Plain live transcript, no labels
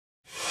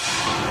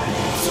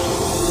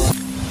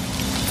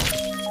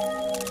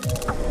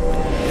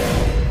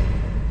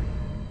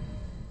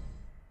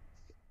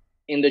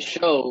in the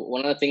show,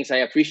 one of the things I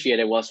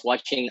appreciated was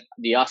watching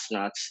the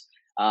astronauts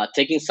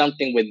taking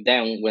something with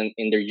them when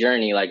in their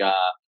journey, like a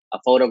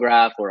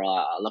photograph or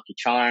a lucky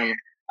charm,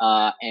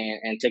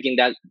 and taking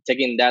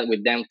that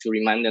with them to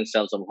remind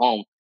themselves of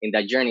home in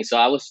that journey. So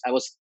I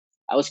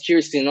was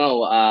curious to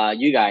know,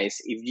 you guys,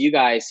 if you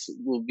guys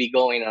will be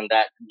going on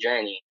that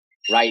journey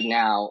right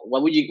now,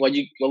 what would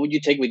you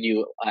take with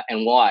you,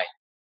 and why?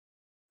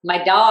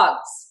 My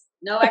dogs.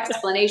 No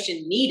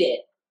explanation needed.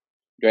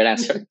 Great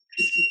answer.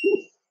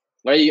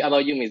 What are you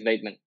about you, Miss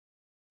Bateman?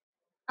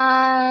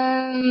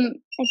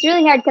 It's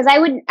really hard because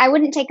I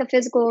wouldn't take a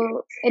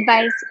physical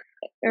advice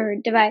or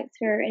device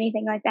or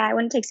anything like that. I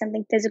wouldn't take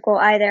something physical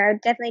either. I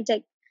would definitely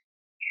take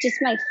just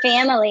my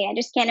family. I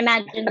just can't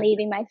imagine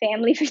leaving my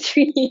family for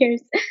 3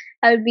 years.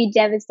 I would be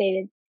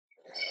devastated.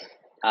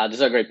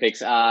 Those are great picks.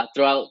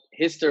 Throughout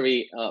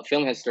history,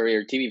 film history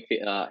or TV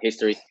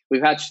history,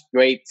 we've had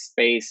great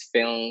space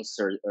films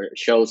or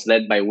shows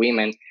led by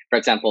women. For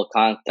example,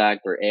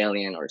 Contact or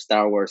Alien or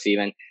Star Wars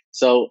even.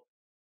 So,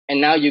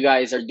 and now you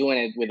guys are doing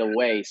it with a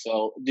way.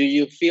 So do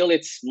you feel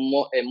it's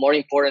more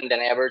important than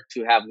ever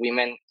to have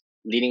women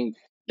leading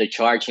the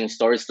charge in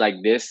stories like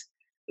this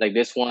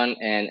one,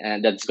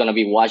 and that's going to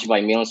be watched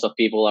by millions of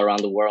people around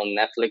the world on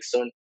Netflix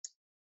soon?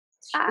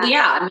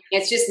 Yeah, I mean,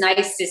 it's just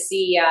nice to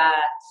see,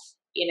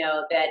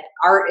 that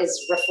art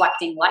is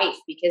reflecting life,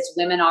 because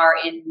women are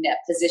in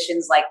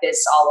positions like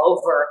this all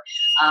over.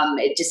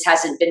 It just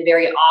hasn't been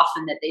very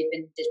often that they've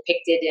been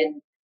depicted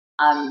in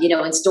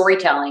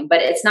storytelling.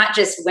 But it's not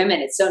just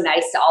women. It's so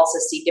nice to also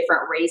see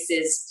different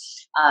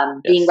races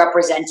being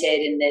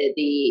represented, in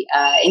the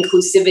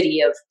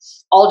inclusivity of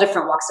all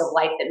different walks of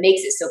life that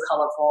makes it so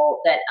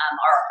colorful, that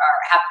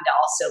are happen to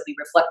also be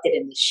reflected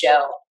in the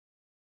show.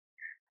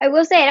 I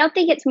will say, I don't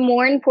think it's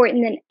more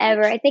important than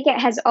ever. I think it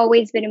has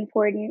always been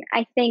important.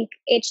 I think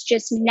it's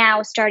just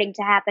now starting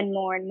to happen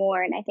more and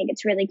more. And I think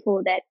it's really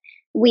cool that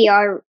we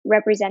are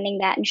representing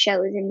that in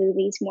shows and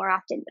movies more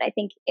often. But I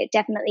think it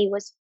definitely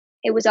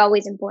it was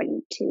always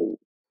important to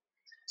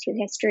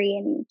history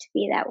and to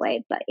be that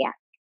way. But yeah.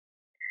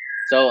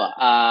 So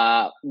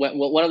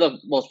one of the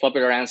most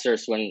popular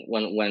answers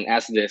when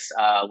asked this,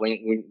 when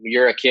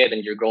you're a kid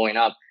and you're growing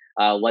up,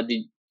 what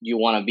did you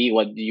want to be?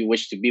 What do you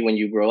wish to be when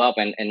you grow up?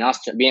 And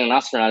being an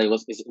astronaut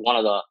is one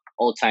of the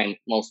all-time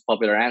most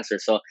popular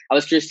answers. So I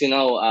was curious to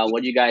know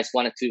what you guys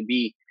wanted to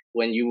be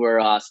when you were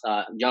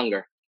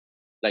younger,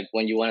 like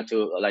when you wanted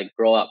to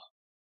grow up.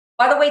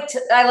 By the way,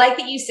 I like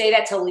that you say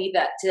that to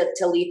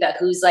Talitha,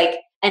 who's like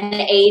an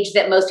age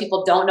that most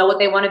people don't know what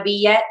they want to be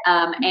yet.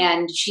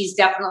 And she's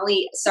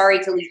definitely, sorry,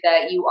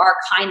 Talitha, you are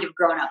kind of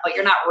grown up, but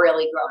you're not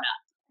really grown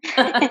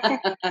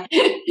up.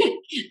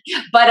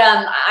 But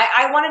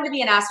I wanted to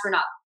be an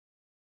astronaut.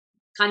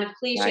 Kind of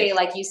cliche, nice.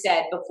 Like you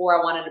said before,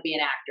 I wanted to be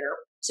an actor.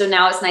 So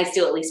now it's nice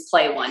to at least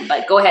play one.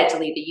 But go ahead,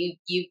 Talitha.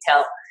 You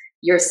tell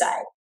your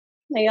side.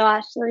 Oh my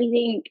gosh, let me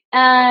think.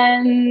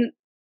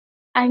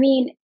 I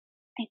mean,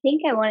 I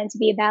think I wanted to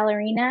be a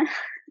ballerina.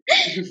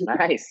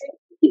 Nice.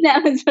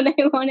 That was what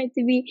I wanted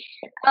to be.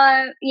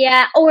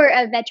 Yeah, or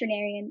a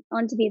veterinarian. I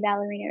wanted to be a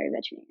ballerina or a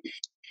veterinarian.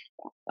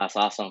 Yeah. That's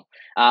awesome.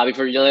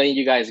 Before letting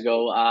you guys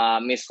go,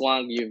 Miss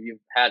Swank, you've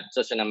had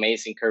such an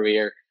amazing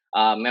career.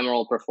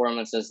 Memorable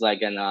performances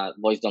like in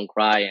Boys Don't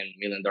Cry and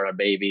 $1 Million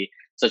Baby.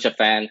 Such a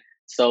fan.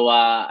 So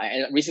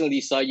I recently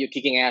saw you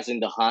kicking ass in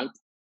The Hunt,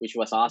 which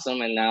was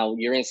awesome, and now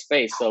you're in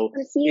space. So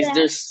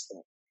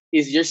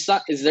is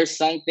there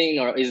something,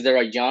 or is there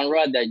a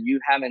genre that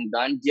you haven't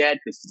done yet?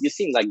 Because you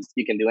seem like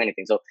you can do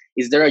anything. So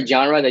is there a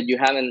genre that you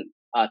haven't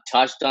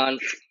touched on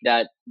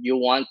that you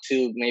want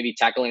to maybe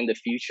tackle in the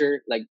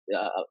future, like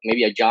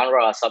maybe a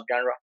genre, a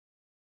subgenre?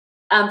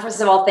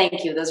 First of all,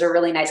 thank you. Those are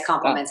really nice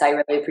compliments. I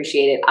really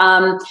appreciate it.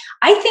 I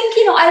think,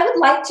 I would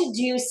like to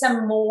do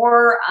some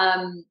more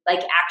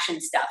like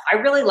action stuff. I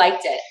really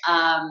liked it.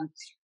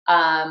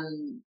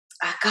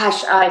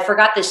 Gosh, I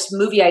forgot this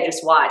movie I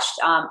just watched.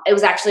 It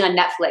was actually on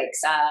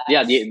Netflix.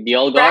 The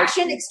old guard.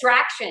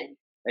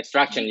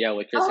 Extraction, yeah,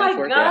 with Chris Hemsworth. Oh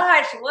my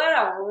gosh, yeah. What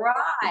a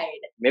ride!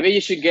 Maybe you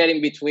should get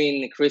in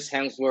between Chris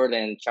Hemsworth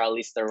and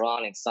Charlize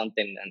Theron in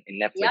something in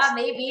Netflix. Yeah,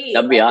 maybe.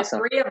 That'd be awesome.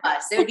 The 3 of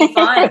us. It would be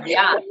fun.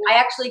 Yeah. I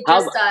actually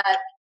just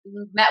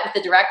met with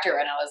the director,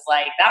 and I was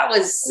like, that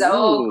was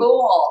so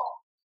cool.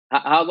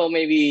 How about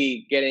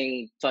maybe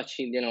getting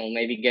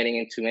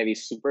into maybe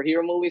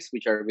superhero movies,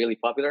 which are really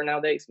popular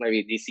nowadays,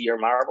 maybe DC or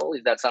Marvel?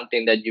 Is that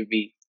something that you'd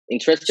be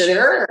interested in?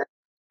 Sure.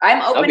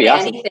 I'm open to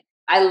anything.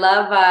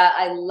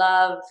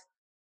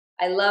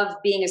 I love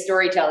being a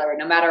storyteller,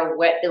 no matter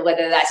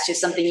whether that's just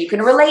something you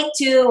can relate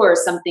to or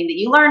something that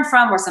you learn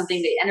from or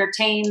something that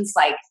entertains.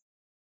 Like,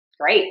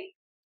 great.